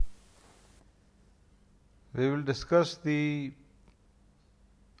We will discuss the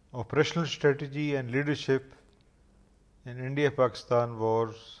operational strategy and leadership in India-Pakistan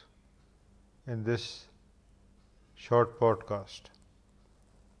wars in this short podcast.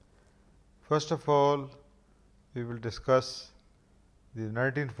 First of all, we will discuss the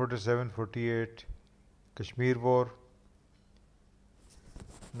 1947-48 Kashmir War.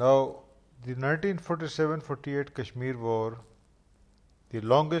 Now, the 1947-48 Kashmir War, the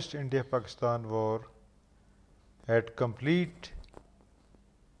longest India-Pakistan war, had complete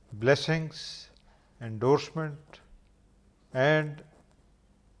blessings, endorsement, and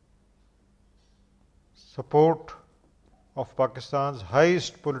support of Pakistan's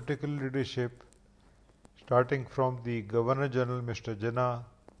highest political leadership, starting from the Governor General Mr. Jinnah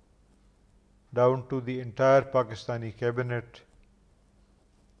down to the entire Pakistani cabinet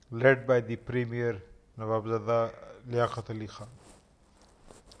led by the Premier Nawabzada Liaquat Ali Khan.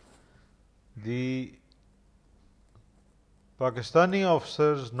 The Pakistani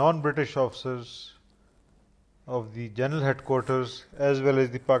officers, non-British officers of the General Headquarters as well as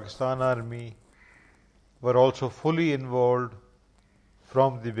the Pakistan Army were also fully involved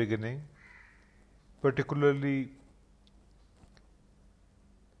from the beginning, particularly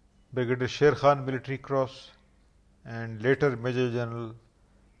Brigadier Sher Khan Military Cross and later Major General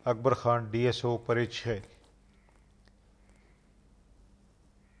Akbar Khan DSO Parij Khail.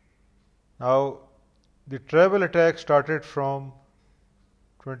 Now, the tribal attack started from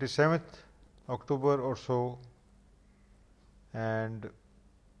 27th October or so, and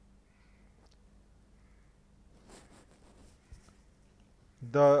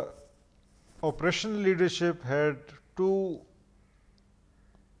the operational leadership had two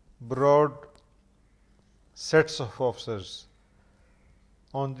broad sets of officers.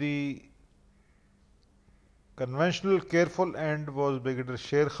 On the conventional careful end was Brigadier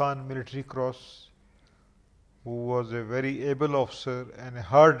Sher Khan Military Cross, who was a very able officer and a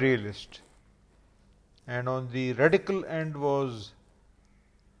hard realist. And on the radical end was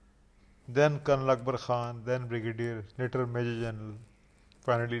then Colonel Akbar Khan, then Brigadier, later Major General,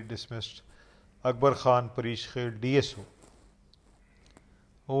 finally dismissed, Akbar Khan Parij Khail DSO,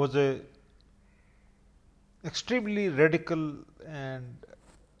 who was a extremely radical, and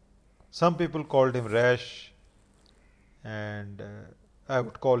some people called him rash, and I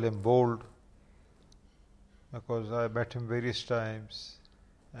would call him bold, because I met him various times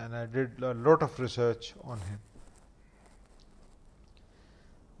and I did a lot of research on him.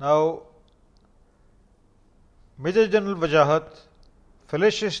 Now, Major General Wajahat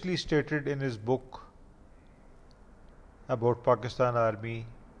fallaciously stated in his book about Pakistan Army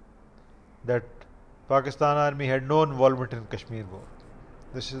that Pakistan Army had no involvement in Kashmir War.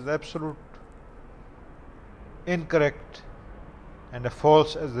 This is absolute incorrect and a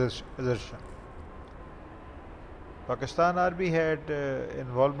false assertion. Pakistan Army had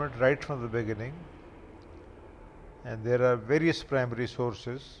involvement right from the beginning, and there are various primary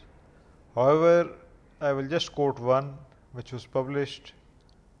sources. However, I will just quote one which was published,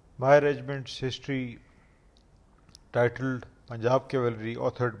 my regiment's history, titled Punjab Cavalry,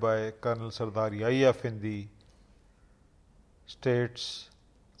 authored by Colonel Sardar Yahya Findi, states,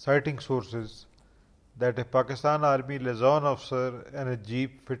 citing sources, that a Pakistan Army liaison officer in a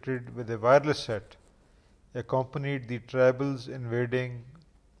jeep fitted with a wireless set accompanied the tribals invading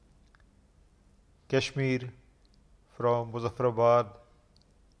Kashmir from Muzaffarabad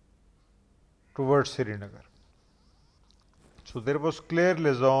towards Srinagar. So there was clear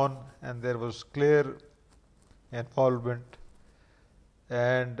liaison and there was clear involvement,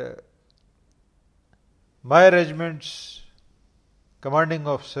 and my regiment's commanding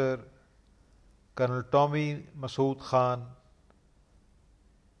officer, Colonel Tommy Masood Khan,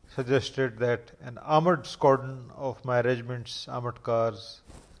 suggested that an armoured squadron of my regiment's armoured cars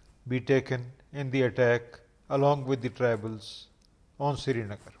be taken in the attack along with the tribals on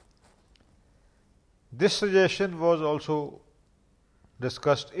Srinagar. This suggestion was also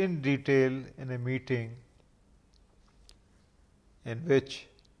discussed in detail in a meeting in which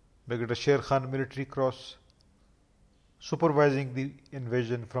Brigadier Sher Khan Military Cross, supervising the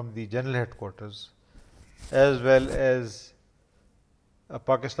invasion from the General Headquarters, as well as a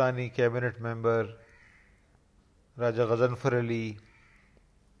Pakistani cabinet member, Raja Ghazanfar Ali,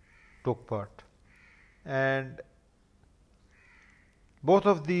 took part. And both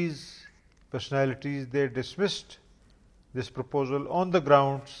of these personalities, they dismissed this proposal on the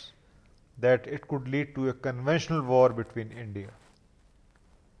grounds that it could lead to a conventional war between India.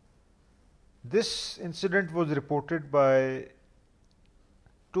 This incident was reported by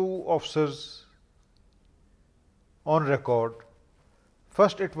two officers on record.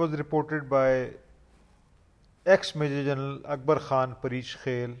 First, it was reported by ex-Major General Akbar Khan Parish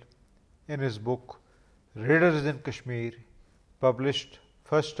Khail in his book Raiders in Kashmir, published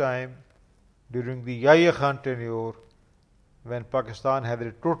first time during the Yahya Khan tenure, when Pakistan had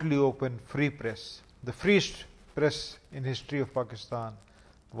a totally open free press. The freest press in history of Pakistan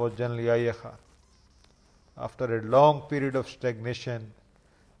was General Yahya Khan. After a long period of stagnation,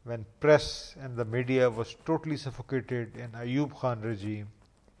 when press and the media was totally suffocated in Ayub Khan regime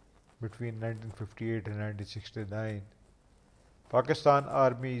between 1958 and 1969, Pakistan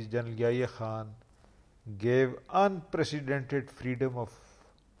Army's General Yahya Khan gave unprecedented freedom of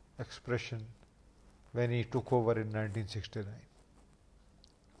expression when he took over in 1969.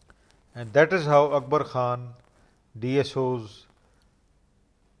 And that is how Akbar Khan, DSO's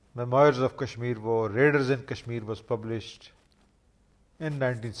Memoirs of Kashmir War, Raiders in Kashmir was published in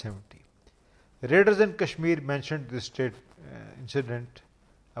 1970. Raiders in Kashmir mentioned this incident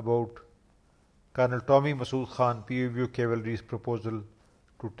about Colonel Tommy Masood Khan, PVO Cavalry's proposal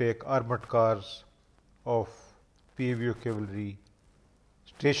to take armored cars of PVO Cavalry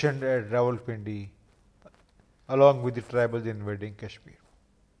stationed at Rawalpindi along with the tribals invading Kashmir.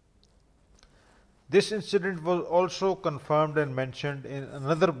 This incident was also confirmed and mentioned in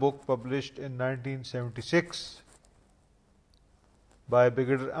another book published in 1976 by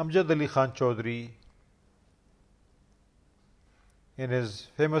Brigadier Amjad Ali Khan Chaudhary in his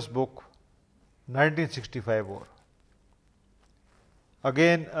famous book 1965 War.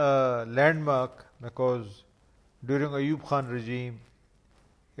 Again a landmark, because during Ayub Khan regime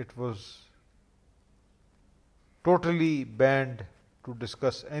it was totally banned to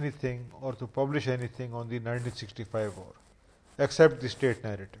discuss anything or to publish anything on the 1965 war except the state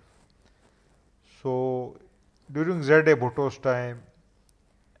narrative. So during Z.A. Bhutto's time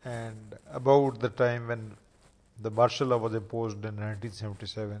and about the time when the martial law was imposed in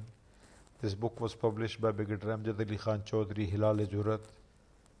 1977, this book was published by Brigadier Amjad Ali Khan Chaudhary, Hilal-e-Jurrat,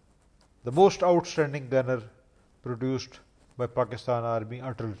 the most outstanding gunner produced by Pakistan Army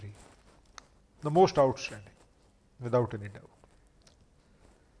artillery, the most outstanding, without any doubt.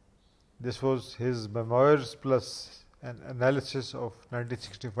 This was his memoirs plus an analysis of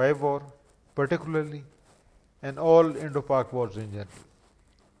 1965 war particularly and all Indo-Pak wars in general.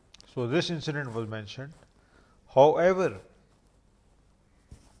 So this incident was mentioned. However,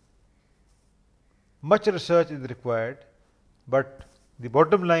 much research is required, but the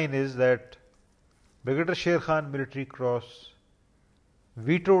bottom line is that Brigadier Sher Khan Military Cross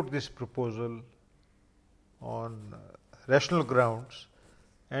vetoed this proposal on rational grounds,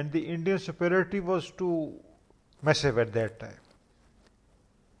 and the Indian superiority was too massive at that time.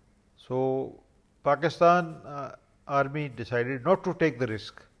 So Pakistan Army decided not to take the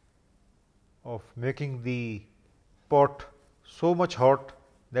risk of making the pot so much hot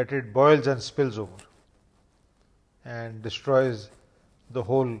that it boils and spills over and destroys the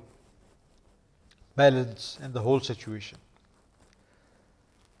whole balance and the whole situation.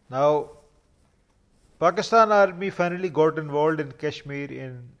 Now, Pakistan Army finally got involved in Kashmir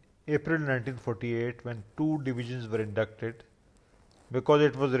in April 1948 when 2 divisions were inducted, because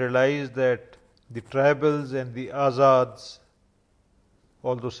it was realized that the tribals and the Azads,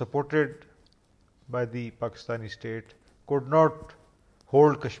 although supported by the Pakistani state, could not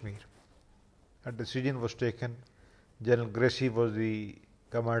hold Kashmir. A decision was taken. General Gracie was the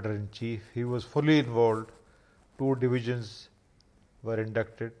commander-in-chief. He was fully involved. 2 divisions were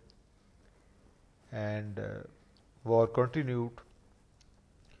inducted and war continued.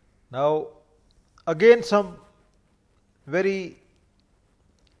 Now, again some very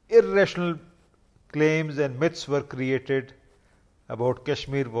irrational claims and myths were created about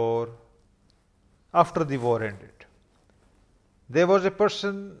Kashmir war after the war ended. There was a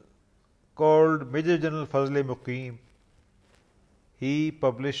person called Major General Fazl-e-Muqim. He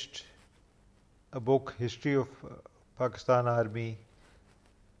published a book, History of Pakistan Army,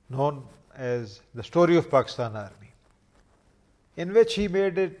 known as The Story of Pakistan Army, in which he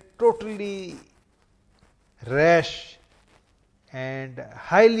made a totally rash and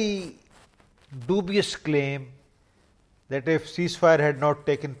highly dubious claim that if ceasefire had not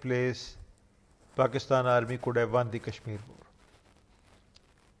taken place, Pakistan Army could have won the Kashmir war.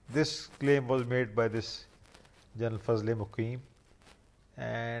 This claim was made by this General Fazl-e-Muqim,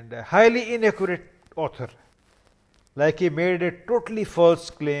 and a highly inaccurate author, like he made a totally false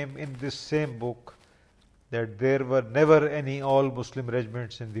claim in this same book that there were never any all-Muslim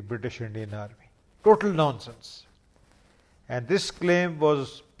regiments in the British Indian Army. Total nonsense. And this claim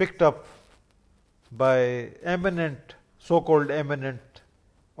was picked up by eminent, so-called eminent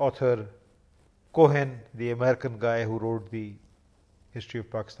author Cohen, the American guy who wrote the History of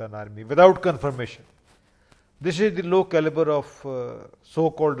Pakistan Army, without confirmation. This is the low caliber of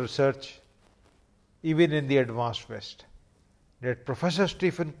so-called research, even in the advanced West, that Professor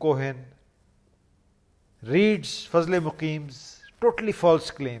Stephen Cohen reads Fazle Muqim's totally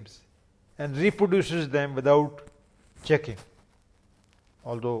false claims and reproduces them without checking,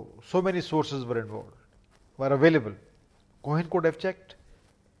 although so many sources were available. Cohen could have checked,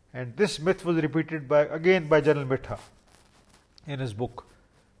 and this myth was repeated again by General Mitha in his book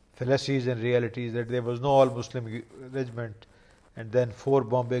Fallacies and Realities, that there was no all-Muslim regiment, and then 4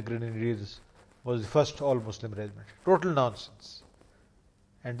 Bombay Grenadiers was the first all-Muslim regiment. Total nonsense.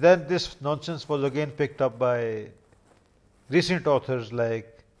 And then this nonsense was again picked up by recent authors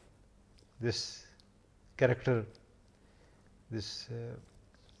like this character, this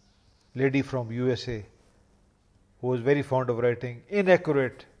lady from USA, who was very fond of writing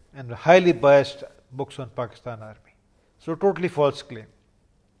inaccurate and highly biased books on Pakistan Army. So totally false claim.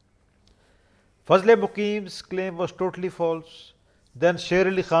 Fazle Muqim's claim was totally false. Then Sher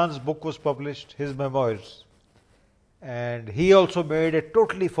Ali Khan's book was published, his memoirs, and he also made a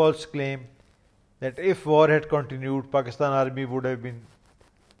totally false claim that if war had continued, Pakistan Army would have been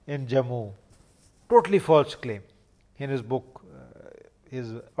in Jammu. Totally false claim in his book,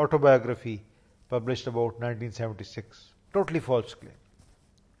 his autobiography published about 1976. Totally false claim.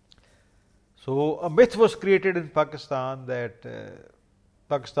 So a myth was created in Pakistan that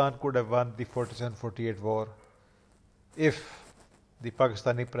Pakistan could have won the 47-48 war if the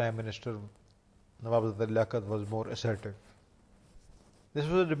Pakistani Prime Minister Nawab Liaquat was more assertive. This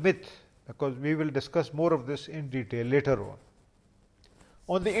was a myth, because we will discuss more of this in detail later on.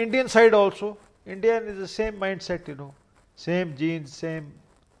 On the Indian side also, Indian is the same mindset, same genes, same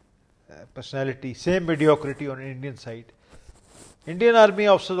personality, same mediocrity on Indian side. Indian army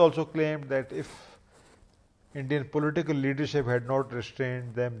officers also claimed that if Indian political leadership had not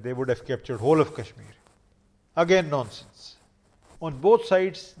restrained them, they would have captured whole of Kashmir. Again, nonsense. On both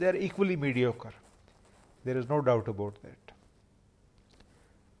sides, they are equally mediocre. There is no doubt about that.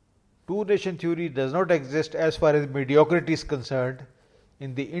 Two-nation theory does not exist as far as mediocrity is concerned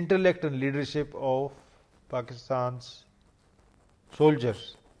in the intellect and leadership of Pakistan's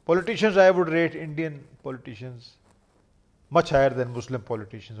soldiers. Politicians, I would rate Indian politicians much higher than Muslim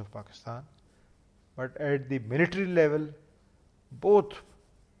politicians of Pakistan. But at the military level, both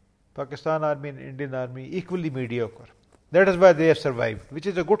Pakistan Army and Indian Army equally mediocre. That is why they have survived, which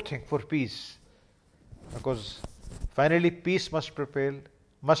is a good thing for peace, because finally peace must prevail,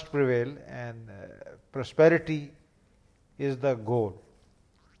 and prosperity is the goal.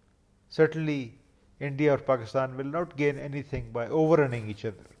 Certainly, India or Pakistan will not gain anything by overrunning each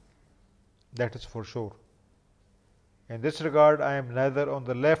other. That is for sure. In this regard, I am neither on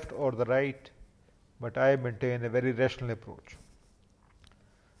the left or the right, but I maintain a very rational approach.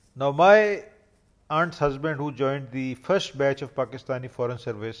 Now, my aunt's husband, who joined the first batch of Pakistani Foreign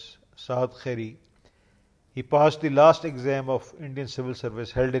Service, Saad Khairi, he passed the last exam of Indian Civil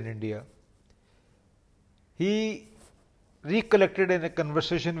Service held in India. He recollected in a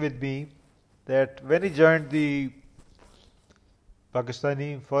conversation with me that when he joined the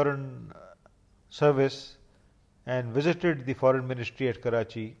Pakistani Foreign Service and visited the Foreign Ministry at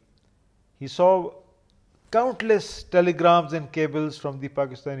Karachi, he saw countless telegrams and cables from the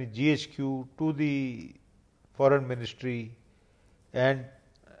Pakistani GHQ to the Foreign Ministry and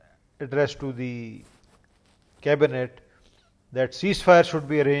addressed to the Cabinet that ceasefire should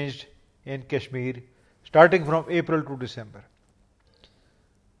be arranged in Kashmir starting from April to December.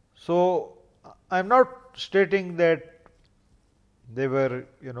 So, I am not stating that they were,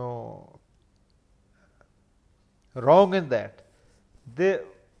 wrong in that. They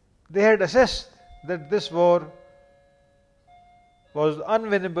had assessed that this war was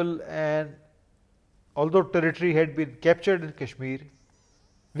unwinnable, and although territory had been captured in Kashmir,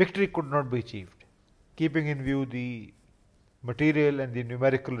 victory could not be achieved, keeping in view the material and the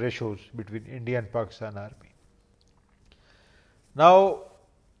numerical ratios between India and Pakistan Army. Now,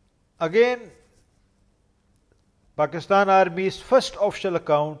 again, Pakistan Army's first official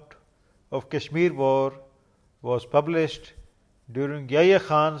account of Kashmir war was published during Yahya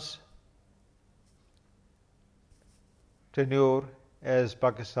Khan's tenure as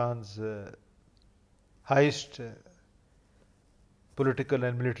Pakistan's highest political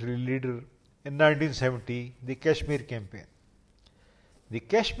and military leader in 1970, the Kashmir campaign. The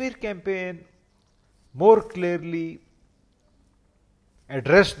Kashmir campaign more clearly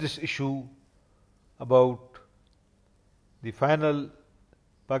addressed this issue about the final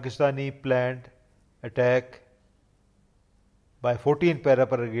Pakistani planned attack by 14 Para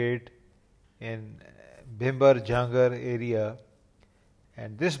Brigade in Bhimbar Jhangar area,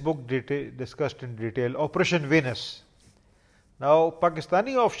 And this book discussed in detail Operation Venus. Now,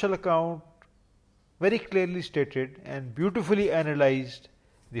 Pakistani official account very clearly stated and beautifully analyzed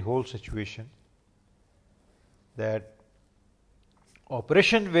the whole situation, that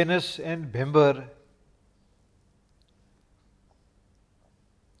Operation Venus in Bhimber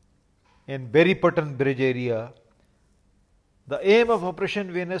in Berrypattan Bridge area, the aim of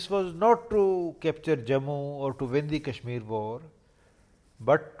Operation Venus was not to capture Jammu or to win the Kashmir war,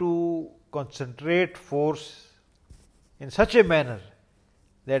 but to concentrate force in such a manner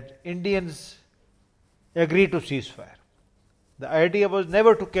that Indians agree to ceasefire. The idea was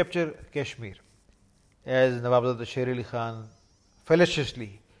never to capture Kashmir, as Nawabzada Sher Ali Khan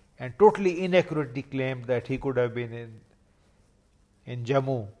fallaciously and totally inaccurately claimed that he could have been in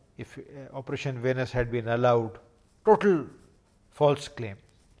Jammu if Operation Venus had been allowed. Total false claim.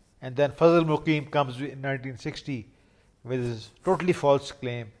 And then Fazl Muqim comes in 1960 with his totally false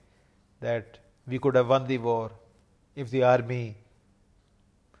claim that we could have won the war if the army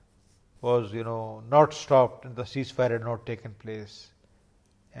was, not stopped and the ceasefire had not taken place.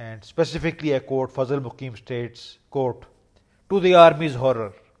 And specifically, I quote, Fazl Muqim states, quote, to the army's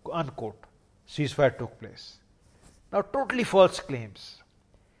horror, unquote, ceasefire took place. Now, totally false claims.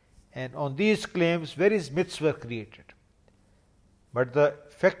 And on these claims, various myths were created. But the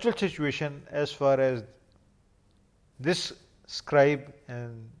factual situation, as far as this scribe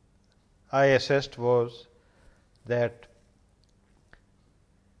and I assessed, was that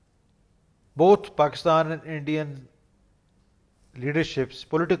both Pakistan and Indian leaderships,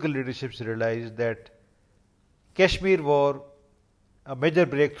 political leaderships, realized that Kashmir war, a major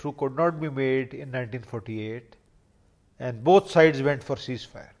breakthrough, could not be made in 1948, and both sides went for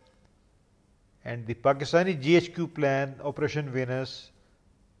ceasefire. And the Pakistani GHQ plan, Operation Venus,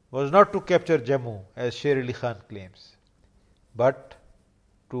 was not to capture Jammu, as Sher Ali Khan claims, but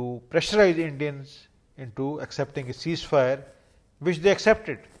to pressurize Indians into accepting a ceasefire, which they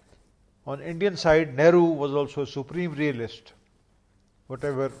accepted. On Indian side, Nehru was also a supreme realist.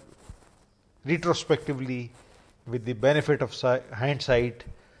 Whatever, retrospectively, with the benefit of hindsight,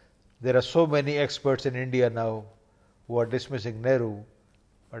 there are so many experts in India now who are dismissing Nehru.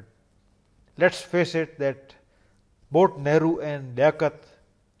 But let's face it that both Nehru and Liaquat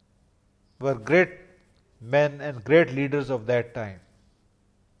were great men and great leaders of that time.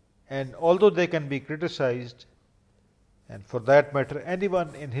 And although they can be criticized, and for that matter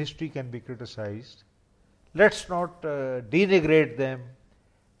anyone in history can be criticized, let's not denigrate them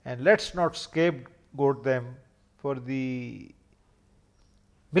and let's not scapegoat them for the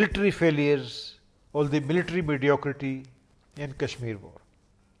military failures or the military mediocrity in Kashmir war.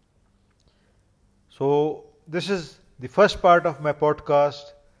 So this is the first part of my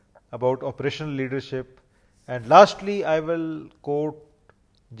podcast about operational leadership, and lastly I will quote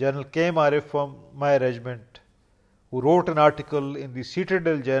General K.M. Arif from my regiment, who wrote an article in the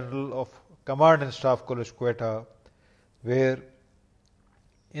Citadel Journal of Command and Staff College, Quetta, where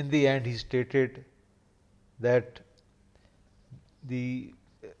in the end he stated that the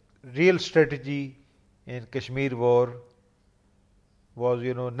real strategy in Kashmir war was,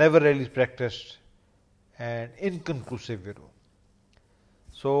 never really practiced and inconclusive,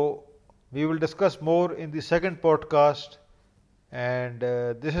 So we will discuss more in the second podcast, and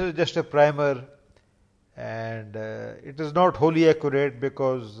this is just a primer, and it is not wholly accurate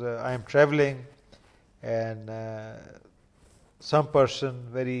because I am traveling, and some person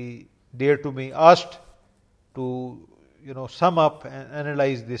very dear to me asked to sum up and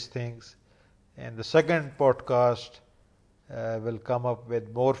analyze these things, and the second podcast will come up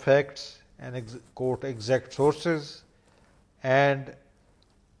with more facts and quote exact sources, and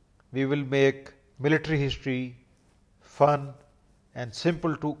we will make military history fun and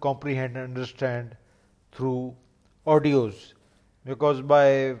simple to comprehend and understand through audios, because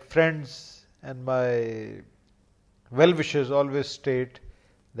my friends and my well-wishers always state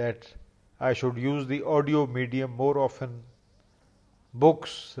that I should use the audio medium more often.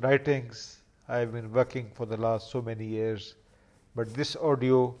 Books, writings, I have been working for the last so many years, but this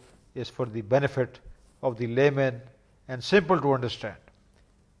audio is for the benefit of the layman and simple to understand.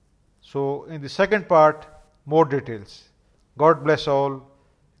 So in the second part, more details. God bless all.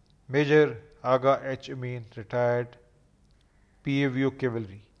 Major Aga H. Amin, retired, PAVO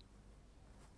Cavalry.